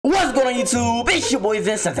What's going on YouTube? It's your boy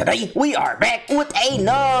Vince, and today we are back with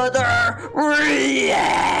another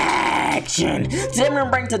reaction. Today we're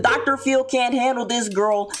gonna bring to Dr. Phil Can't Handle This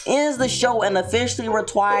Girl Ends the Show and officially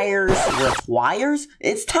retires?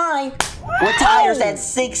 It's time. Retires at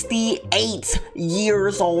 68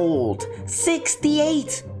 years old.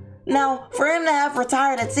 68. Now, for him to have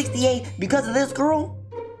retired at 68 because of this girl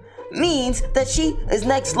means that she is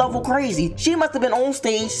next level crazy. She must have been on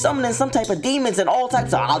stage summoning some type of demons and all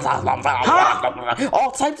types of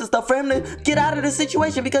stuff for him to get out of this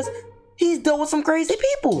situation, because he's dealt with some crazy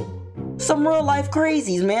people, some real life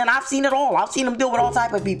crazies, man. I've seen it all. I've seen him deal with all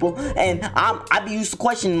type of people, and I be used to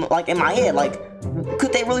question, like, in my head, like,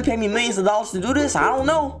 could they really pay me millions of dollars to do this? I don't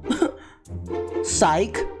know.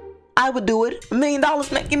 Psych. I would do it. $1 million,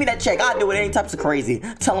 man, give me that check. I'd do it. Any types of crazy.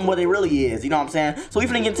 Tell them what it really is. You know what I'm saying? So we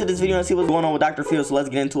finna get into this video and see what's going on with Dr. Phil. So let's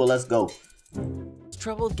get into it. Let's go.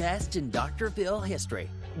 Troubled guest in Dr. Phil history.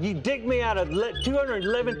 You digged me out of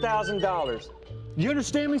 $211,000. You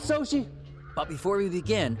understand me, Sochi? But before we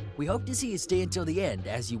begin, we hope to see you stay until the end,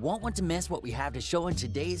 as you won't want to miss what we have to show in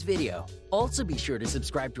today's video. Also be sure to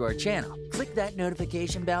subscribe to our channel, click that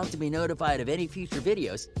notification bell to be notified of any future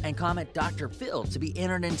videos, and comment Dr. Phil to be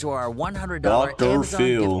entered into our $100 Amazon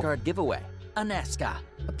gift card giveaway. Aneska.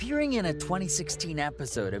 Appearing in a 2016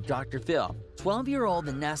 episode of Dr. Phil, 12-year-old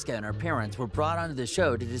Aneska and her parents were brought onto the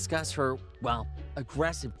show to discuss her, well,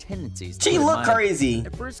 aggressive tendencies. She looked crazy.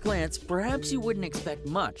 At first glance, perhaps you wouldn't expect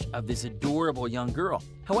much of this adorable young girl.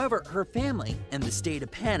 However, her family and the state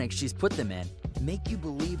of panic she's put them in make you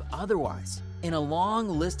believe otherwise. In a long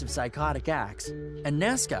list of psychotic acts,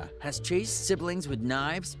 Aneska has chased siblings with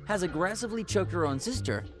knives, has aggressively choked her own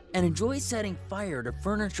sister, and enjoys setting fire to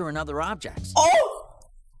furniture and other objects. Oh!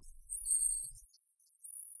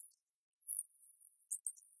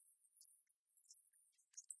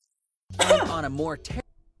 On a more I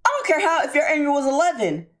don't care how, if your anger was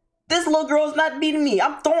 11. This little girl's not beating me.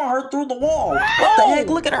 I'm throwing her through the wall. What the heck?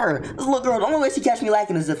 Look at her. This little girl, the only way she catch me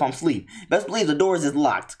lacking is if I'm asleep. Best believe the doors is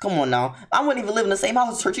locked. Come on now. I wouldn't even live in the same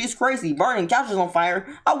house as her. She's crazy. Burning couches on fire.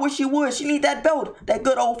 I wish she would. She need that belt. That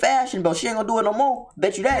good old fashioned belt. She ain't gonna do it no more.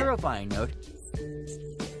 Bet you that. Terrifying note.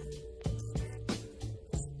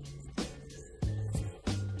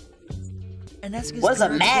 Aneska's What's a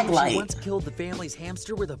mag light? Once killed the family's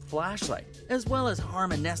hamster with a flashlight, as well as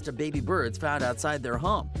harm a nest of baby birds found outside their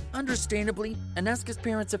home. Understandably, Aneska's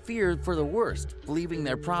parents have feared for the worst, believing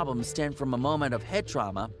their problems stemmed from a moment of head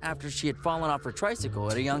trauma after she had fallen off her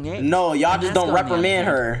tricycle at a young age. No, y'all just don't reprimand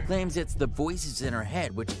her. Claims it's the voices in her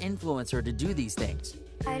head which influence her to do these things.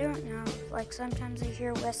 I don't know. Like, sometimes I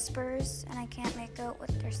hear whispers and I can't make out what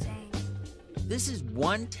they're saying. This is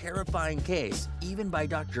one terrifying case, even by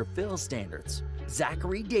Dr. Phil's standards.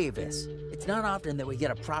 Zachary Davis. It's not often that we get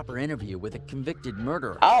a proper interview with a convicted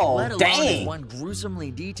murderer. Oh, let alone dang. as one gruesomely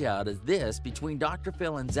detailed as this between Dr.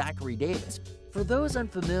 Phil and Zachary Davis. For those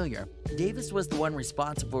unfamiliar, Davis was the one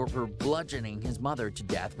responsible for bludgeoning his mother to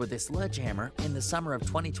death with a sledgehammer in the summer of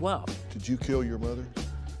 2012. Did you kill your mother?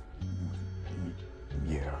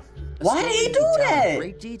 Yeah. Why did he do that? In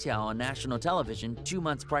great detail on national television 2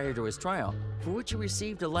 months prior to his trial, for which he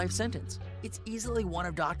received a life sentence. It's easily one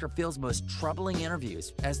of Dr. Phil's most troubling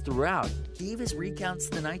interviews, as throughout, Davis recounts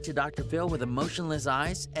the night to Dr. Phil with emotionless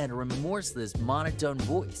eyes and a remorseless monotone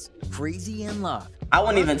voice. Crazy in love. I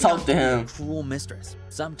wouldn't even talk to him. Cruel mistress,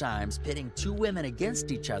 sometimes pitting two women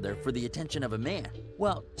against each other for the attention of a man.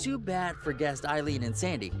 Well, too bad for guest Eileen and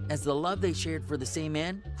Sandy, as the love they shared for the same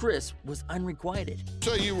man, Chris, was unrequited.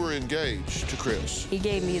 Say you were engaged to Chris. He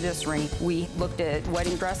gave me this ring. We looked at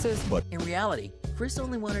wedding dresses. But in reality, Chris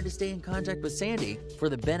only wanted to stay in contact with Sandy for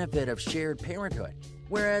the benefit of shared parenthood,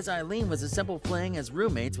 whereas Eileen was a simple fling as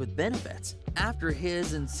roommates with benefits after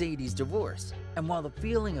his and Sadie's divorce. And while the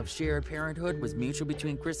feeling of shared parenthood was mutual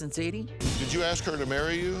between Chris and Sadie, did you ask her to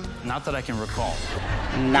marry you? Not that I can recall.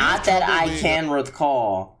 Not that I can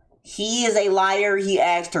recall. He is a liar. He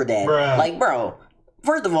asked her that. Bruh. Like, bro,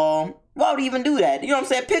 first of all, why would he even do that? You know what I'm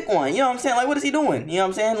saying? Pick one. You know what I'm saying? Like, what is he doing? You know what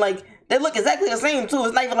I'm saying? Like, they look exactly the same, too.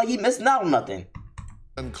 It's not even like he's missing out on nothing.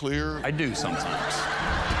 Unclear. I do sometimes.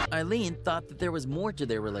 Eileen thought that there was more to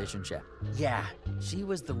their relationship. Yeah, she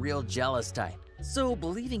was the real jealous type. So,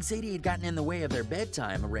 believing Sadie had gotten in the way of their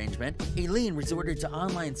bedtime arrangement, Eileen resorted to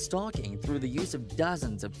online stalking through the use of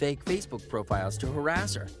dozens of fake Facebook profiles to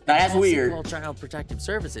harass her. Now, that's weird. Called Child Protective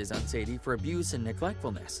Services on Sadie for abuse and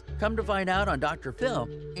neglectfulness. Come to find out on Dr. Phil,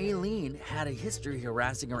 Eileen had a history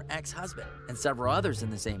harassing her ex-husband and several others in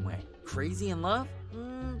the same way. Crazy in love?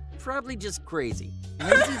 probably just crazy.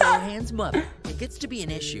 Lindsay Lohan's mother. It gets to be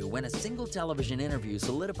an issue when a single television interview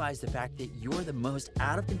solidifies the fact that you're the most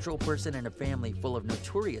out-of-control person in a family full of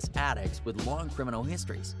notorious addicts with long criminal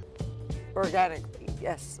histories. Organically,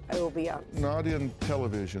 yes, I will be out. Not in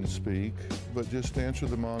television speak, but just answer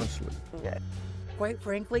them honestly. Okay. Quite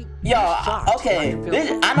frankly, okay,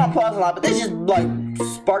 I know I'm pausing a lot, but this just like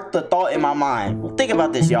sparked the thought in my mind. Think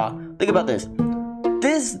about this, y'all. Think about this.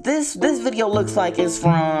 This video looks like it's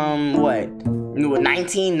from what,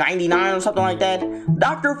 1999 or something like that.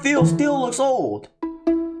 Dr. Phil still looks old.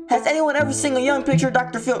 Has anyone ever seen a young picture of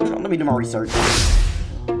Dr. Phil? Let me do my research.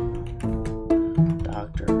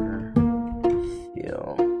 Dr.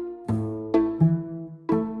 Phil.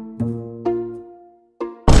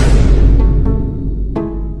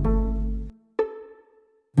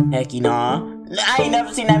 Hecky nah. I ain't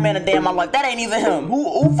never seen that man a day in my life. That ain't even him.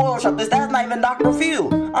 Who photoshopped this? That's not even Dr. Phil.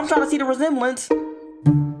 I'm trying to see the resemblance.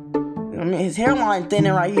 I mean, his hairline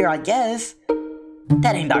thinning right here, I guess.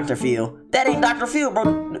 That ain't Dr. Phil. That ain't Dr. Phil, bro.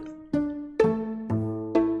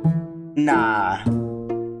 Nah,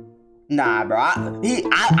 bro.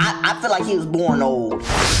 I feel like he was born old.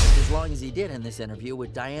 As long as he did in this interview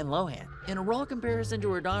with Diane Lohan. In a raw comparison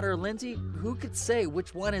to her daughter, Lindsay, who could say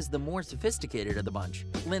which one is the more sophisticated of the bunch?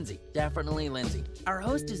 Lindsay. Definitely Lindsay. Our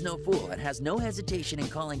host is no fool and has no hesitation in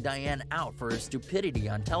calling Diane out for her stupidity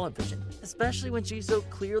on television, especially when she's so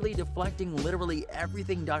clearly deflecting literally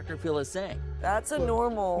everything Dr. Phil is saying. That's a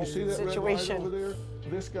normal You see that situation. red light over there?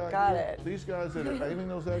 This guy, Got it. These guys that are aiming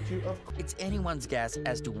those at you, It's anyone's guess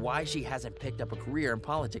as to why she hasn't picked up a career in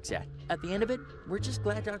politics yet. At the end of it, we're just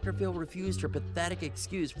glad Dr. Phil refused her pathetic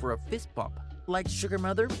excuse for a fist bump. Like sugar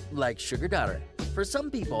mother, like sugar daughter. For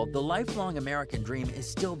some people, the lifelong American dream is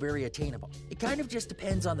still very attainable. It kind of just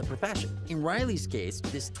depends on the profession. In Riley's case,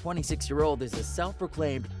 this 26-year-old is a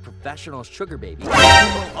self-proclaimed professional sugar baby who will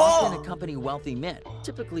often accompany wealthy men,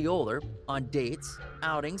 typically older, on dates,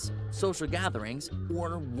 outings, social gatherings,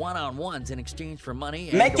 or one-on-ones in exchange for money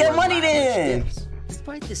and Make your money then! tips.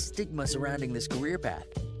 Despite the stigma surrounding this career path,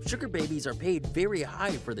 sugar babies are paid very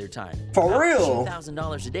high for their time. For real?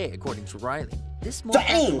 $2,000 a day, according to Riley. This small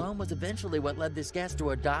fact alone was eventually what led this guest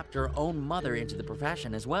to adopt her own mother into the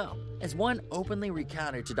profession as well. As one openly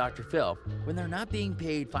recounted to Dr. Phil, when they're not being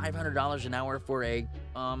paid $500 an hour for a,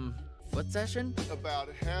 foot session? about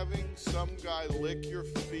having some guy lick your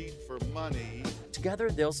feet for money. Together,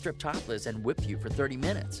 they'll strip topless and whip you for 30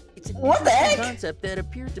 minutes. It's an What the interesting heck? concept that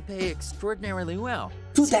appeared to pay extraordinarily well.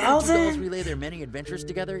 2000? Seeing two girls relay their many adventures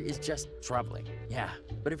together is just troubling. Yeah,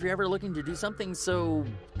 but if you're ever looking to do something so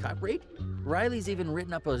cut-rate, Riley's even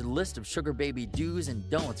written up a list of sugar baby do's and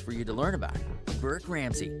don'ts for you to learn about. Burke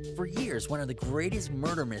Ramsey. For years, one of the greatest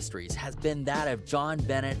murder mysteries has been that of John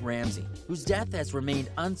Bennett Ramsey, whose death has remained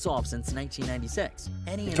unsolved since 1996.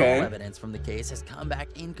 Any and all evidence from the case has come back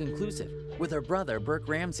inconclusive, with her brother, Burke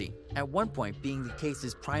Ramsey, at one point being the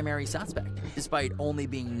case's primary suspect, despite only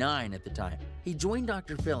being 9 at the time. He joined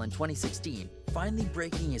Dr. Phil in 2016, finally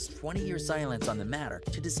breaking his 20-year silence on the matter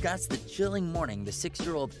to discuss the chilling morning the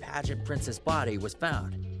 6-year-old pageant princess body was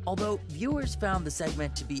found. Although viewers found the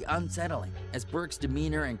segment to be unsettling, as Burke's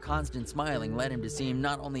demeanor and constant smiling led him to seem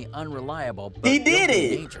not only unreliable, but He did in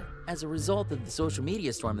it! danger. As a result of the social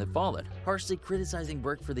media storm that followed, harshly criticizing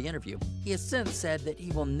Burke for the interview, he has since said that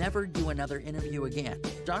he will never do another interview again.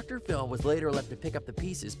 Dr. Phil was later left to pick up the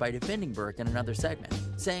pieces by defending Burke in another segment,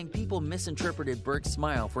 saying people misinterpreted Burke's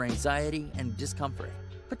smile for anxiety and discomfort.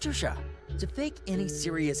 Patricia, to fake any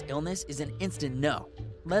serious illness is an instant no,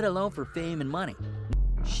 let alone for fame and money.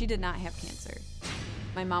 She did not have cancer.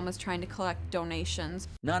 My mom was trying to collect donations.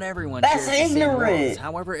 Not everyone That's shares the same ignorant. morals.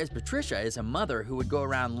 However, as Patricia is a mother who would go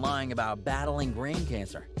around lying about battling brain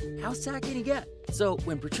cancer, how sad can you get? So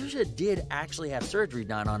when Patricia did actually have surgery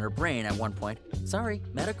done on her brain at one point, sorry,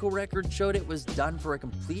 medical records showed it was done for a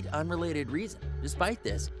complete unrelated reason. Despite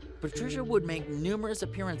this, Patricia would make numerous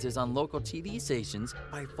appearances on local TV stations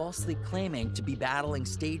by falsely claiming to be battling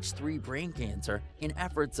stage 3 brain cancer in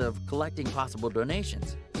efforts of collecting possible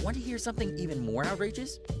donations. Want to hear something even more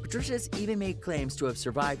outrageous? Patricia's even made claims to have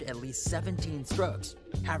survived at least 17 strokes,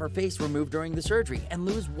 have her face removed during the surgery, and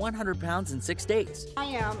lose 100 pounds in 6 days. I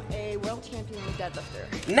am a world champion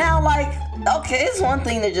deadlifter. Now, like, okay, it's one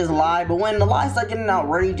thing to just lie, but when the lies start getting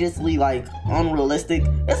outrageously, like, unrealistic,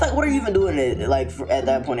 it's like, what are you even doing it, like, at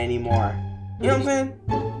that point anymore? You know what I'm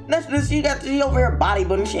saying? That's this, she over here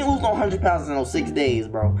bodybuilding. She ain't lose no 100 pounds in those 6 days,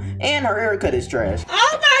 bro. And her haircut is trash.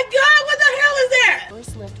 Oh my God, what the hell is that?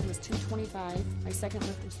 first lift was $225, my second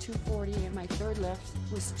lift was $240, and my third lift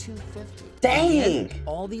was $250. Dang!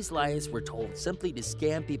 All these lies were told simply to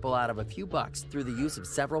scam people out of a few bucks through the use of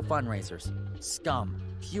several fundraisers. Scum.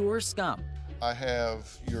 Pure scum. I have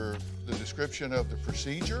the description of the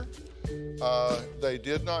procedure. They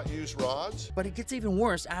did not use rods. But it gets even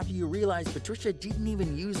worse after you realize Patricia didn't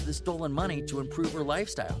even use the stolen money to improve her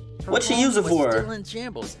lifestyle. What'd she use it home was for? Still in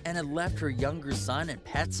shambles and had left her younger son and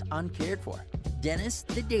pets uncared for. Dennis,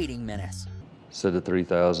 the dating menace. Said the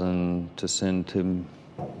 $3,000 to send to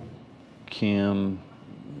Kim.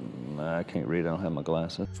 I can't read, I don't have my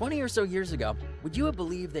glasses. 20 or so years ago, would you have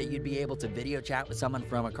believed that you'd be able to video chat with someone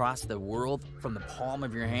from across the world from the palm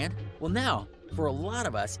of your hand? Well, now, for a lot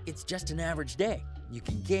of us, it's just an average day. You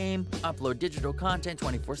can game, upload digital content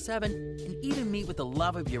 24/7, and even meet with the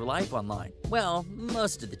love of your life online. Well,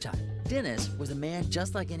 most of the time. Dennis was a man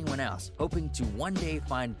just like anyone else, hoping to one day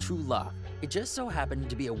find true love. It just so happened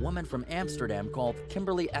to be a woman from Amsterdam called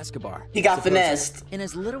Kimberly Escobar. He got finessed. In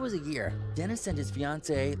as little as a year, Dennis sent his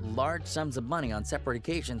fiancée large sums of money on separate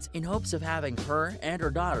occasions in hopes of having her and her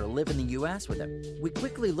daughter live in the US with him. We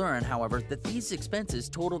quickly learned, however, that these expenses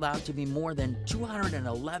totaled out to be more than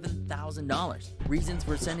 $211,000. Reasons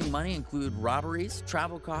for sending money include robberies,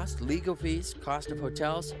 travel costs, legal fees, cost of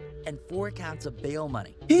hotels, and 4 counts of bail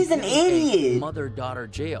money. He's an idiot. Mother-daughter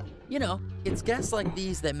jail. You know, it's guests like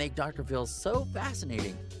these that make Dr. Phil so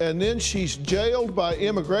fascinating. And then she's jailed by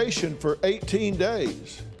immigration for 18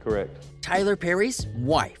 days. Correct. Tyler Perry's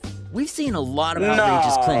wife. We've seen a lot of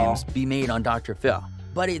outrageous claims be made on Dr. Phil,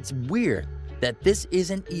 but it's weird that this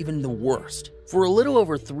isn't even the worst. For a little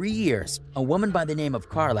over 3 years, a woman by the name of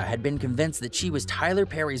Carla had been convinced that she was Tyler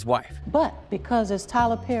Perry's wife. But because it's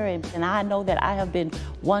Tyler Perry, and I know that I have been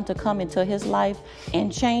one to come into his life and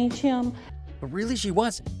change him. But really she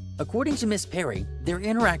wasn't. According to Miss Perry, their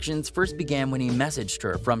interactions first began when he messaged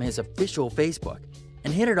her from his official Facebook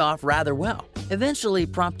and hit it off rather well, eventually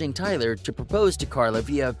prompting Tyler to propose to Carla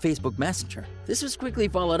via Facebook Messenger. This was quickly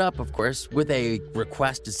followed up, of course, with a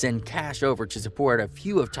request to send cash over to support a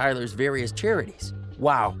few of Tyler's various charities.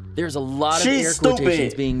 Wow, there's a lot of air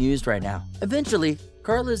quotations being used right now. Eventually,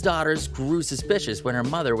 Carla's daughters grew suspicious when her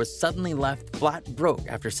mother was suddenly left flat broke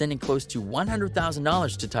after sending close to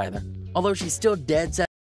 $100,000 to Tyler. Although she's still dead set.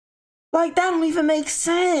 Like, that don't even make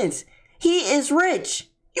sense. He is rich.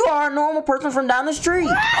 You are a normal person from down the street.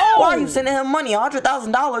 Why are you sending him money?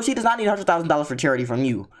 $100,000? He does not need $100,000 for charity from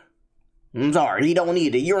you. I'm sorry, he don't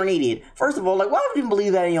need it. You're an idiot. First of all, like, why would you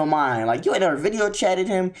believe that in your mind? Like, you ain't never video chatted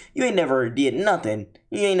him. You ain't never did nothing.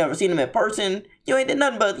 You ain't never seen him in person. You ain't did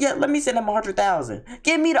nothing but, yeah, let me send him $100,000.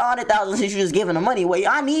 Give me the $100,000 since you're just giving the money away.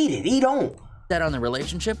 I need it. He don't. That on the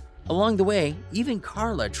relationship? Along the way, even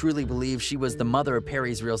Carla truly believed she was the mother of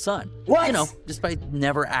Perry's real son. What? You know, despite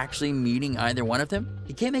never actually meeting either one of them.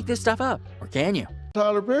 You can't make this stuff up, or can you?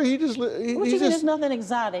 Tyler Perry, he's just nothing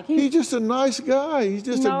exotic. He's just a nice guy. He's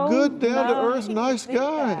just a good, down-to-earth, nice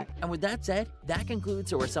guy. And with that said, that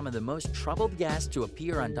concludes who are some of the most troubled guests to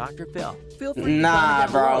appear on Dr. Phil. Feel free to comment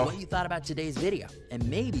down below what you thought about today's video, and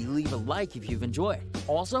maybe leave a like if you've enjoyed.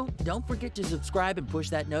 Also, don't forget to subscribe and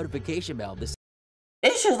push that notification bell.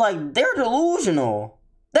 It's just like, they're delusional.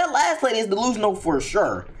 That last lady is delusional for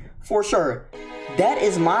sure. For sure. That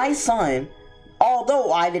is my son.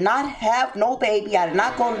 Although I did not have no baby, I did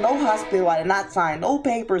not go to no hospital, I did not sign no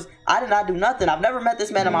papers, I did not do nothing. I've never met this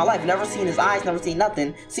man in my life, never seen his eyes, never seen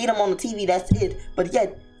nothing. Seen him on the TV, that's it. But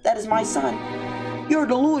yet, that is my son. You're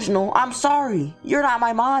delusional. I'm sorry. You're not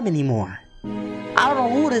my mom anymore. I don't know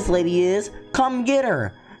who this lady is. Come get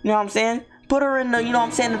her. You know what I'm saying? Put her in the, you know what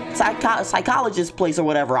I'm saying, the psychologist place or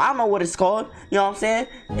whatever. I don't know what it's called. You know what I'm saying?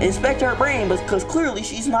 Inspect her brain, because clearly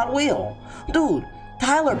she's not well. Dude,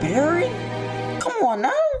 Tyler Perry? Come on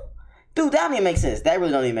now. Dude, that don't even make sense. That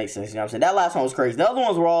really don't even make sense, you know what I'm saying? That last one was crazy. The other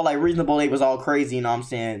ones were all, like, reasonable. They was all crazy, you know what I'm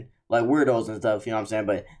saying? Like, weirdos and stuff, you know what I'm saying?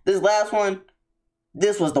 But this last one,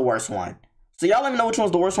 this was the worst one. So y'all let me know which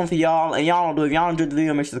one's the worst one for y'all. And y'all don't do it. If y'all enjoyed the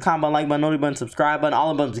video, make sure to comment button, like button, notification button, subscribe button, all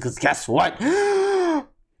the buttons. Because guess what?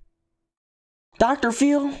 Dr.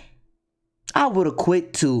 Phil, I would have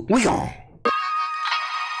quit too. We gone.